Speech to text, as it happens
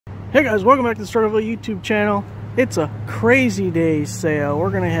Hey guys, welcome back to the Starterville YouTube channel. It's a crazy day sale. We're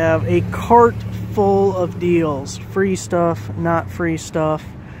going to have a cart full of deals. Free stuff, not free stuff.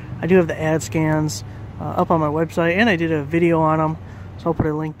 I do have the ad scans up on my website, and I did a video on them, so I'll put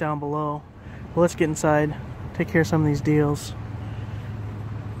a link down below. But let's get inside, take care of some of these deals.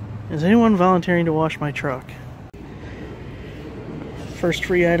 Is anyone volunteering to wash my truck? First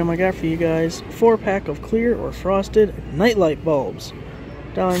free item I got for you guys, 4-pack of clear or frosted nightlight bulbs.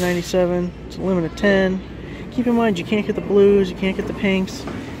 $1.97, it's a limit of 10. Keep in mind you can't get the blues, you can't get the pinks.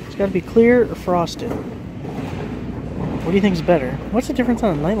 It's got to be clear or frosted. What do you think is better? What's the difference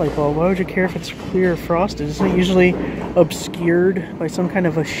on a nightlight bulb? Why would you care if it's clear or frosted? Isn't it usually obscured by some kind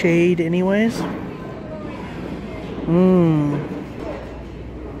of a shade anyways?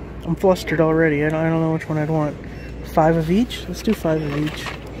 I'm flustered already. I don't know which one I'd want. 5 of each? Let's do 5 of each.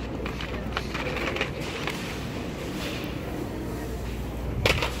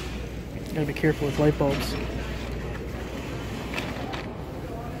 Gotta be careful with light bulbs.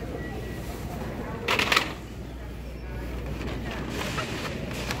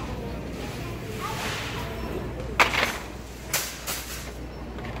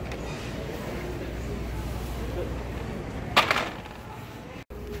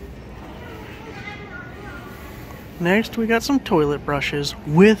 Next, we got some toilet brushes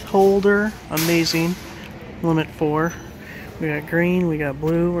with holder. Amazing. Limit 4. We got green, we got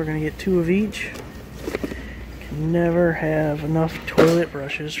blue. We're gonna get 2 of each. Can never have enough toilet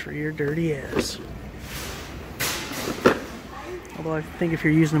brushes for your dirty ass. Although I think if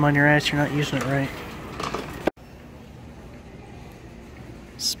you're using them on your ass, you're not using it right.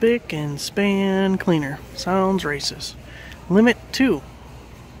 Spick and span cleaner. Sounds racist. Limit 2.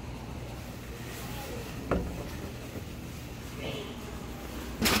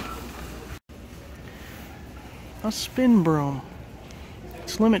 A spin broom.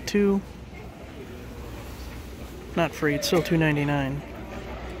 It's limit 2. Not free, it's still $2.99.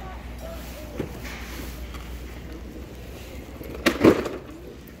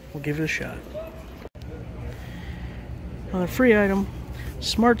 We'll give it a shot. Another free item,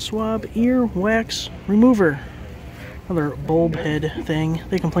 Smart Swab Ear Wax Remover. Another bulb head thing.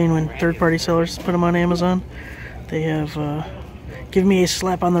 They complain when third-party sellers put them on Amazon. They have given me a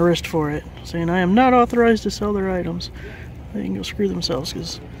slap on the wrist for it, saying I am not authorized to sell their items. They can go screw themselves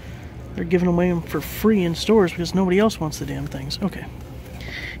because they're giving away them for free in stores because nobody else wants the damn things. Okay.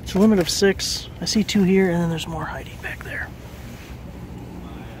 It's a limit of 6. I see 2 here, and then there's more hiding back there.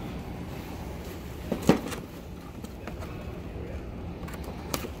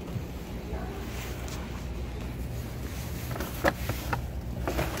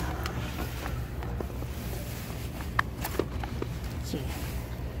 Let's see.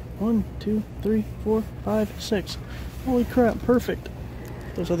 1, 2, 3, 4, 5, 6. Holy crap, perfect.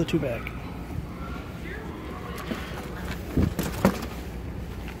 Those other 2 back.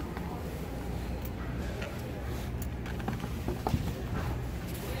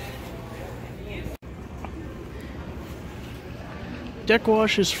 Deck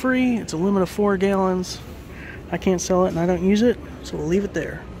wash is free. It's a limit of 4 gallons. I can't sell it and I don't use it, so we'll leave it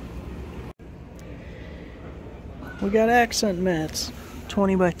there. We got accent mats.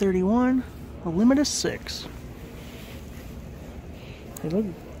 20 by 31. A limit of 6. They look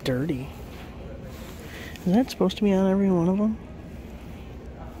dirty. Is that supposed to be on every one of them?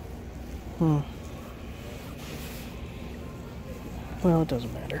 Well, it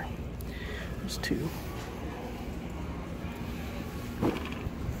doesn't matter. There's 2.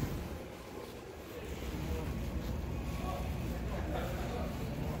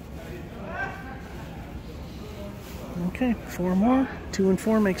 Okay, 4 more. 2 and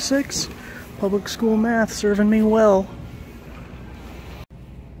 4 make 6. Public school math serving me well.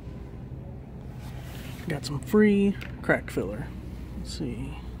 Got some free crack filler. Let's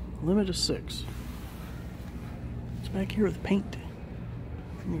see. Limit of 6. It's back here with paint.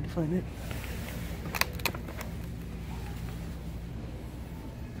 I need to find it.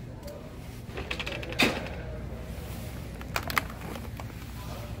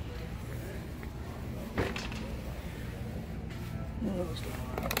 Oh,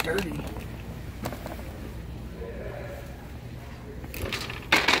 it's dirty.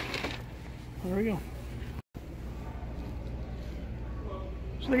 There we go.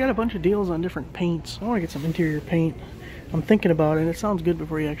 So they got a bunch of deals on different paints. I want to get some interior paint. I'm thinking about it. It sounds good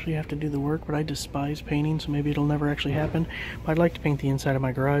before you actually have to do the work, but I despise painting, so maybe it'll never actually happen. But I'd like to paint the inside of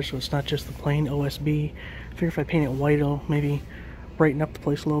my garage so it's not just the plain OSB. I figure if I paint it white, it'll maybe brighten up the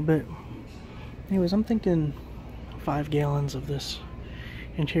place a little bit. Anyways, I'm thinking 5 gallons of this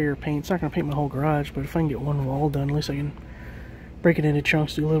interior paint. It's not going to paint my whole garage, but if I can get one wall done, at least I can break it into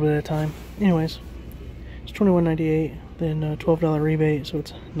chunks, do a little bit at a time. Anyways, it's $21.98, then $12 rebate, so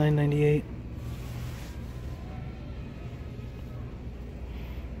it's $9.98.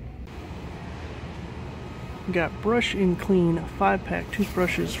 Got Brush and Clean 5-pack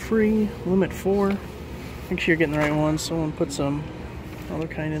toothbrushes free, limit 4. Make sure you're getting the right one. Someone put some other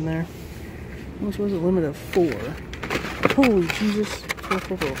kind in there. How much was it? Limit of 4. Holy Jesus.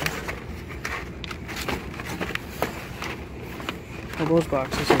 Oh, those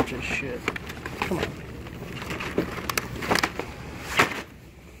boxes are just shit. Come on.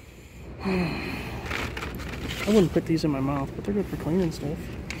 I wouldn't put these in my mouth, but they're good for cleaning stuff.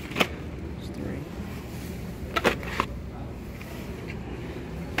 There's 3.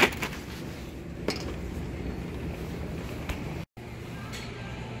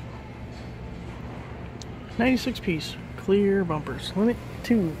 96-piece clear bumpers, limit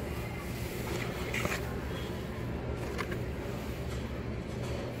 2.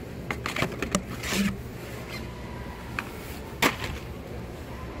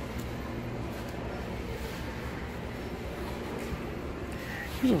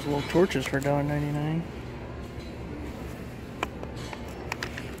 Use those little torches for $1.99.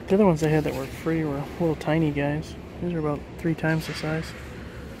 The other ones they had that were free were little tiny guys. These are about 3 times the size.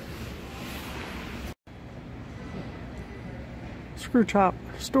 Screw top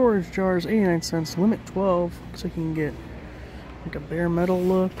storage jars, 89 cents, limit 12. Looks like you can get like a bare metal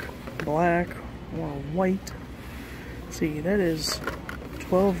look, black, or white. Let's see, that is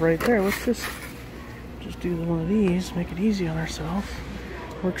 12 right there. Let's just do one of these, make it easy on ourselves.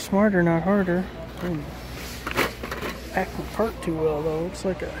 Work smarter, not harder. Didn't pack the part too well though. Looks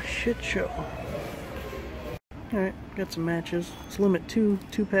like a shit show. Alright, got some matches. It's limit 2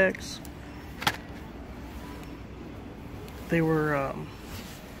 packs. They were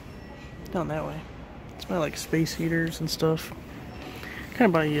down that way. It's by like space heaters and stuff. Kind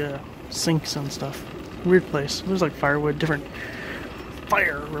of by sinks and stuff. Weird place. There's like firewood, different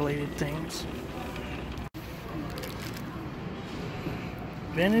fire-related things.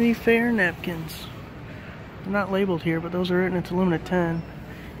 Vanity Fair napkins. They're not labeled here, but those are written. It's a limit of 10.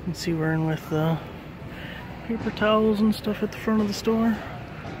 You can see we're in with paper towels and stuff at the front of the store.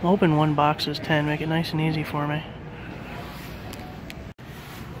 I'm hoping one box is 10. Make it nice and easy for me.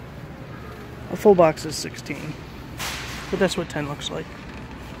 A full box is 16, but that's what 10 looks like.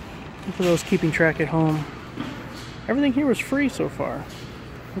 And for those keeping track at home, everything here was free so far,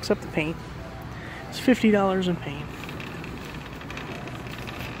 except the paint. It's $50 in paint.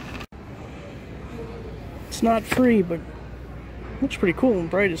 It's not free, but looks pretty cool and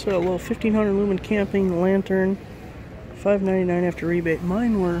bright as hell. A little 1500 lumen camping lantern, $5.99 after rebate.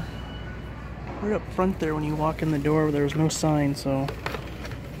 Mine were right up front there when you walk in the door where there was no sign, so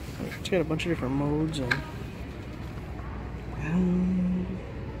it's got a bunch of different modes and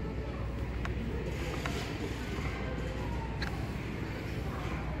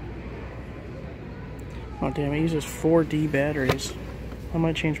oh damn, it uses 4D batteries. I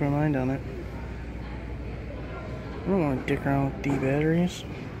might change my mind on it. I don't want to dick around with D batteries.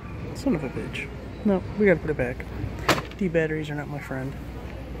 Son of a bitch. No, we gotta put it back. D batteries are not my friend.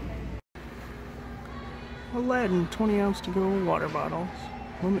 Aladdin 20-ounce to go water bottles.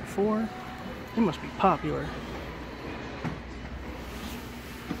 Limit 4. They must be popular.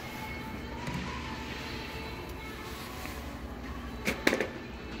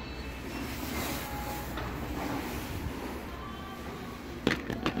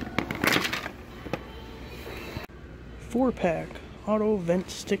 Four-pack auto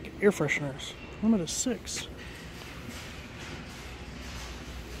vent stick air fresheners. Limit of 6.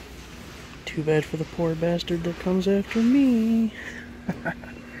 Too bad for the poor bastard that comes after me.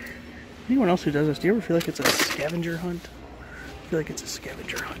 Anyone else who does this, do you ever feel like it's a scavenger hunt? I feel like it's a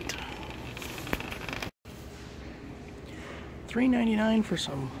scavenger hunt. $3.99 for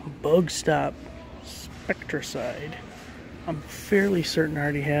some Bug Stop Spectricide. I'm fairly certain I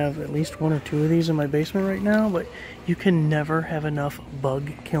already have at least 1 or 2 of these in my basement right now, but you can never have enough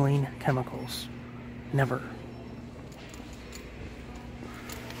bug-killing chemicals. Never.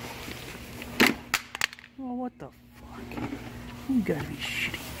 Oh, what the fuck? You gotta be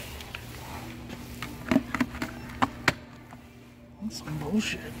shitting me. That's some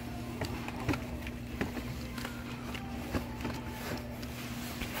bullshit.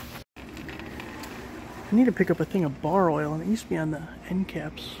 I need to pick up a thing of bar oil, and it used to be on the end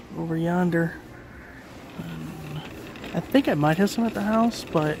caps over yonder. I think I might have some at the house,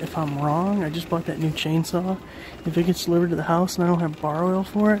 but if I'm wrong, I just bought that new chainsaw. If it gets delivered to the house and I don't have bar oil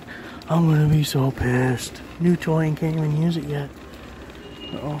for it, I'm gonna be so pissed. New toy and can't even use it yet.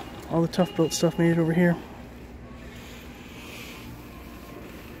 Uh-oh, all the Tough Built stuff made it over here.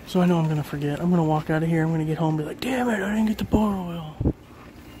 So I know I'm going to forget. I'm going to walk out of here. I'm going to get home and be like, damn it, I didn't get the bar oil.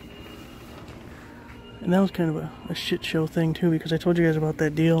 And that was kind of a shit show thing too, because I told you guys about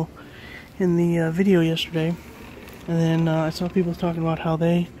that deal in the video yesterday. And then I saw people talking about how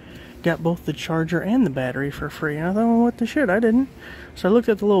they got both the charger and the battery for free. And I thought, well, what the shit? I didn't. So I looked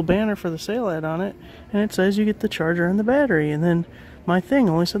at the little banner for the sale ad on it, and it says you get the charger and the battery. And then my thing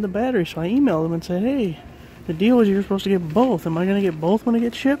only said the battery, so I emailed them and said, hey, the deal is you're supposed to get both. Am I going to get both when it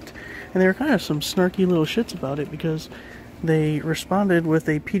gets shipped? And they were kind of some snarky little shits about it, because they responded with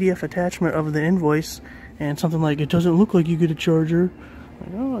a PDF attachment of the invoice and something like, it doesn't look like you get a charger. Like,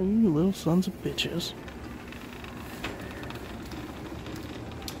 oh, you little sons of bitches.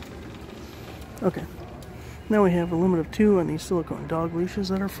 Okay, now we have a limit of 2 on these silicone dog leashes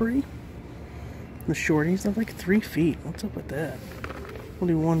that are free. The shorties, they're like 3 feet. What's up with that? We'll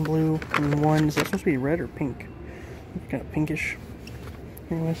do 1 blue and 1, is that supposed to be red or pink? Kind of pinkish.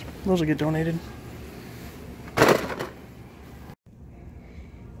 Anyways, those will get donated.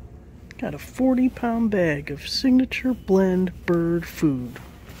 Got a 40-pound bag of signature blend bird food.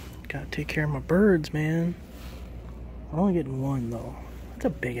 Gotta take care of my birds, man. I'm only getting 1 though. It's a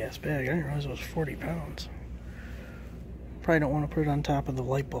big ass bag. I didn't realize it was 40 pounds. Probably don't want to put it on top of the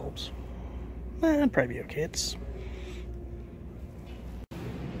light bulbs. It'd probably be okay. It's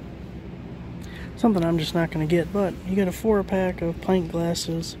something I'm just not going to get, but you get a 4-pack of pint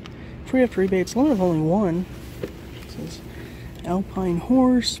glasses. Free after rebates, limit of only 1. It says Alpine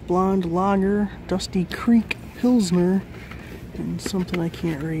Horse, Blonde Lager, Dusty Creek Pilsner, and something I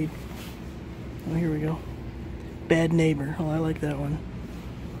can't read. Oh, here we go. Bad Neighbor. Oh, I like that one.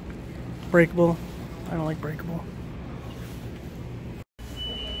 Breakable. I don't like breakable.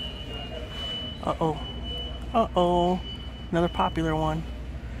 Uh-oh. Uh-oh. Another popular one.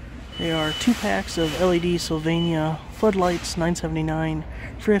 They are 2 packs of LED Sylvania floodlights, $9.79.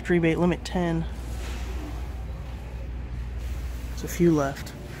 Free after rebate, limit 10. There's a few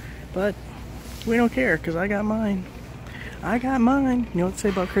left. But we don't care, because I got mine. I got mine. You know what they say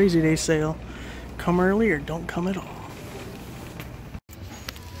about Crazy Day sale? Come early or don't come at all.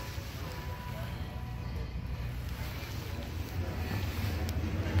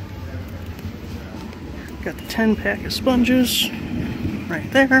 Got the 10-pack of sponges right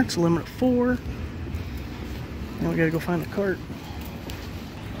there. It's a limit of 4. Now we gotta go find the cart.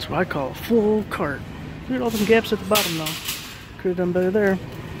 That's what I call a full cart. Look at all them gaps at the bottom though. Could have done better there.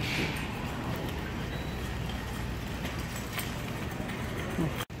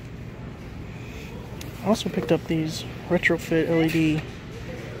 I also picked up these retrofit LED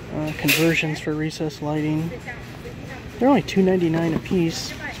conversions for recessed lighting. They're only $2.99 a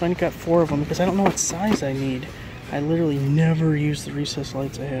piece, so I got 4 of them because I don't know what size I need. I literally never use the recessed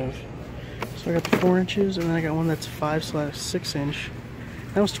lights I have. So I got the 4 inches, and then I got one that's 5/6 inch.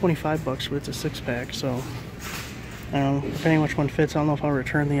 That was 25 bucks, but it's a 6-pack, so I don't know, depending on which one fits, I don't know if I'll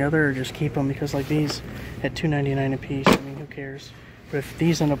return the other or just keep them, because like these at $2.99 a piece, I mean, who cares? But if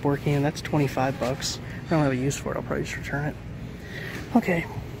these end up working, and that's 25 bucks, I don't have a use for it, I'll probably just return it. Okay,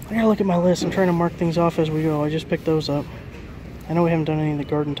 I gotta look at my list. I'm trying to mark things off as we go. I just picked those up. I know we haven't done any of the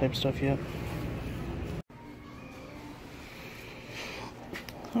garden type stuff yet.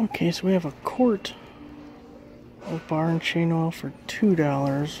 Okay, so we have a quart of bar and chain oil for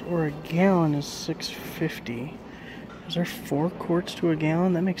 $2, or a gallon is $6.50. Is there 4 quarts to a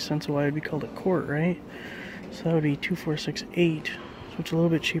gallon? That makes sense of why it would be called a quart, right? So that would be 2, 4, 6, 8. So it's a little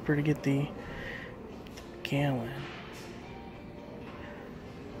bit cheaper to get the gallon.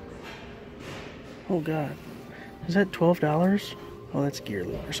 Oh god. Is that $12? Oh, that's gear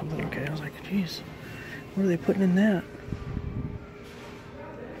lube or something. Okay, I was like, geez, what are they putting in that?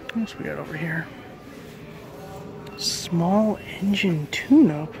 What else we got over here? Small engine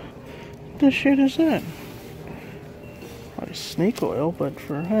tune-up? What the shit is that? Probably snake oil, but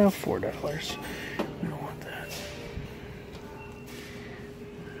for $4. We don't want that.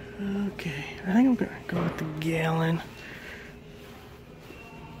 Okay, I think I'm gonna go with the gallon.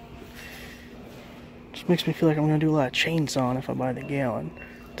 Just makes me feel like I'm gonna do a lot of chainsawing if I buy the gallon.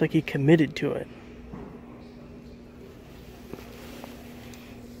 It's like he committed to it.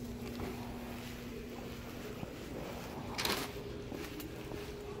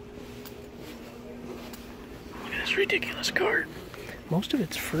 Look at this ridiculous cart. Most of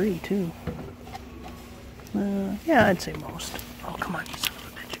it's free too. Yeah, I'd say most. Oh, come on, you son of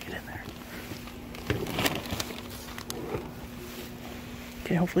a bitch, get in there.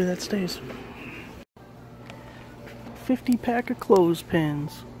 Okay, hopefully that stays. 50-pack of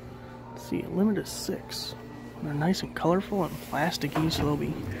clothespins. Let's see, a limit of 6. They're nice and colorful and plasticky, so they'll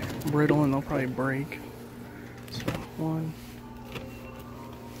be brittle and they'll probably break. So 1,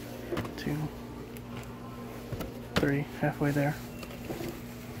 2, 3, halfway there.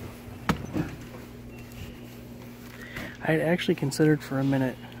 I had actually considered for a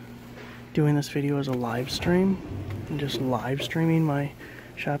minute doing this video as a live stream and just live streaming my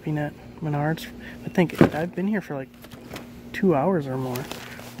shopping at Menards. I think I've been here for like 2 hours or more.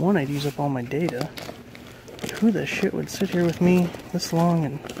 One, I'd use up all my data. But who the shit would sit here with me this long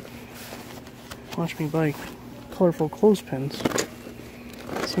and watch me buy colorful clothespins?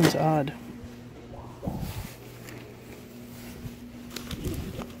 Seems odd.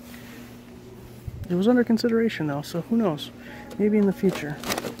 It was under consideration though, so who knows? Maybe in the future.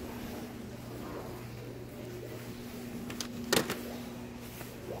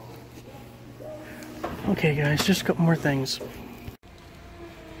 Okay guys, just a couple more things.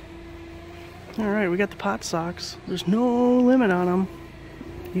 Alright, we got the pot socks. There's no limit on them.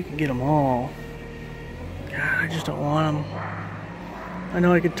 You can get them all. God, I just don't want them. I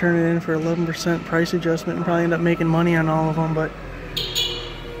know I could turn it in for 11% price adjustment and probably end up making money on all of them, but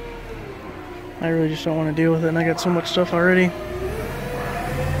I really just don't want to deal with it, and I got so much stuff already.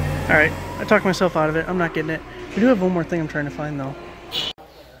 Alright, I talked myself out of it. I'm not getting it. I do have one more thing I'm trying to find, though.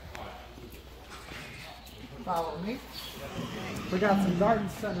 Follow me. We got some garden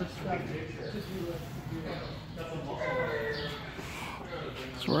center stuff.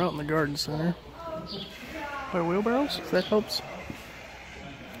 So we're out in the garden center. By wheelbarrows, if that helps.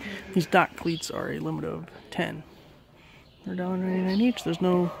 These dock cleats are a limit of 10. They're $1.99 each. There's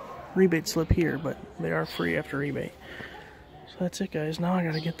no rebate slip here, but they are free after rebate. So that's it, guys. Now I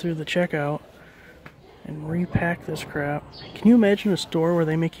gotta get through the checkout and repack this crap. Can you imagine a store where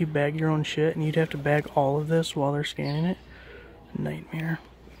they make you bag your own shit and you'd have to bag all of this while they're scanning it? Nightmare.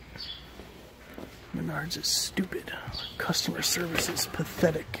 Menards is stupid. Customer service is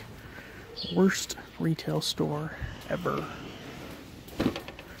pathetic. Worst retail store ever.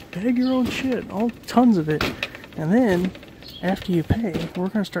 Bag your own shit, all tons of it, and then after you pay, we're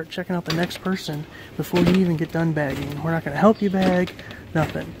going to start checking out the next person before you even get done bagging. We're not going to help you bag,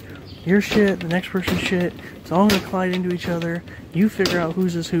 nothing. Your shit, the next person's shit, it's all going to collide into each other. You figure out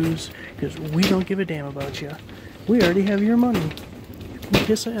whose is whose, because we don't give a damn about you. We already have your money. You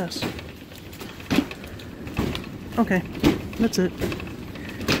kiss ass. Okay, that's it.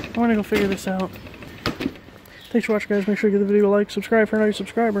 I'm going to go figure this out. Thanks for watching, guys. Make sure you give the video a like, subscribe if you're not a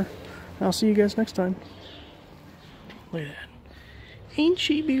subscriber. I'll see you guys next time. Look at that. Ain't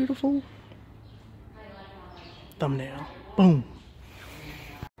she beautiful? Thumbnail. Boom.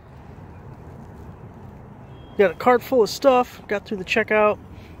 Got a cart full of stuff. Got through the checkout.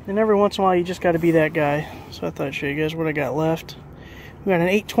 And every once in a while you just got to be that guy. So I thought I'd show you guys what I got left. We got an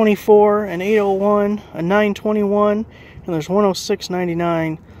 824, an 801, a 921, and there's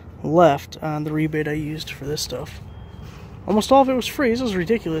 106.99 left on the rebate I used for this stuff. Almost all of it was free. This is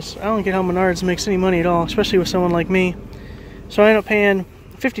ridiculous. I don't get how Menards makes any money at all, especially with someone like me. So I ended up paying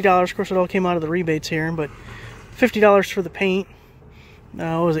 $50. Of course, it all came out of the rebates here, but $50 for the paint.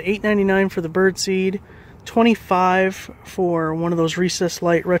 What was it? $8.99 for the bird seed, $25 for one of those recessed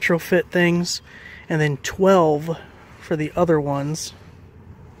light retrofit things, and then $12 for the other ones.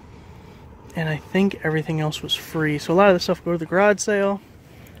 And I think everything else was free. So a lot of the stuff go to the garage sale.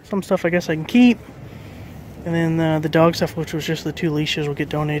 Some stuff I guess I can keep. And then the dog stuff, which was just the 2 leashes, will get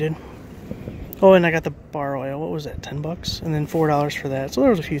donated. Oh, and I got the bar oil. What was that, 10 bucks? And then $4 for that. So there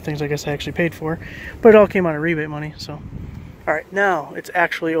was a few things I guess I actually paid for. But it all came out of rebate money, so. Alright, now it's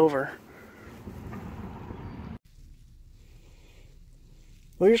actually over.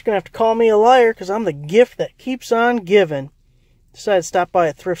 Well, you're just going to have to call me a liar, because I'm the gift that keeps on giving. Decided to stop by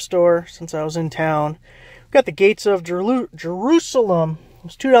a thrift store since I was in town. Got the Gates of Jerusalem. It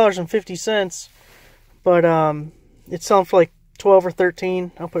was $2.50, but it's selling for like 12 or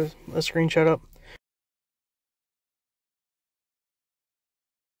 13. I'll put a screenshot up.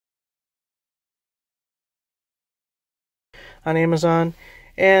 On Amazon.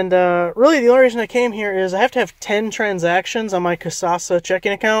 And really the only reason I came here is I have to have 10 transactions on my Kasasa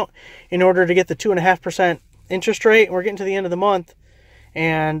checking account in order to get the 2.5% interest rate. We're getting to the end of the month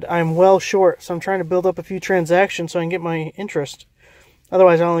and I'm well short, so I'm trying to build up a few transactions so I can get my interest.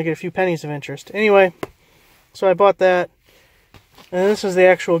 Otherwise, I only get a few pennies of interest. Anyway, so I bought that. And this is the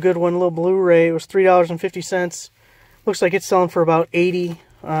actual good one, little Blu-ray. It was $3.50. Looks like it's selling for about $80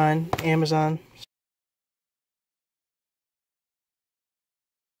 on Amazon.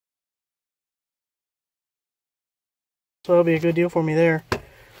 So that'll be a good deal for me there.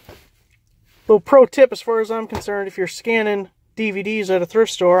 Little pro tip as far as I'm concerned, if you're scanning DVDs at a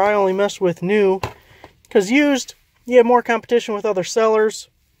thrift store, I only mess with new. Because used, you have more competition with other sellers.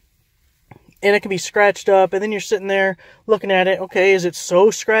 and it can be scratched up, and then you're sitting there looking at it. Okay, is it so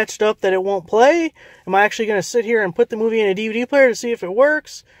scratched up that it won't play? Am I actually going to sit here and put the movie in a DVD player to see if it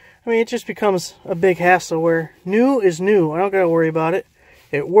works? I mean, it just becomes a big hassle where new is new. I don't got to worry about it.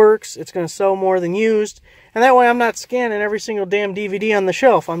 It works. It's going to sell more than used. And that way I'm not scanning every single damn DVD on the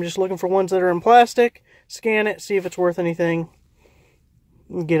shelf. I'm just looking for ones that are in plastic, scan it, see if it's worth anything,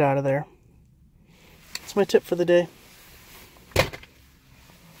 and get out of there. That's my tip for the day.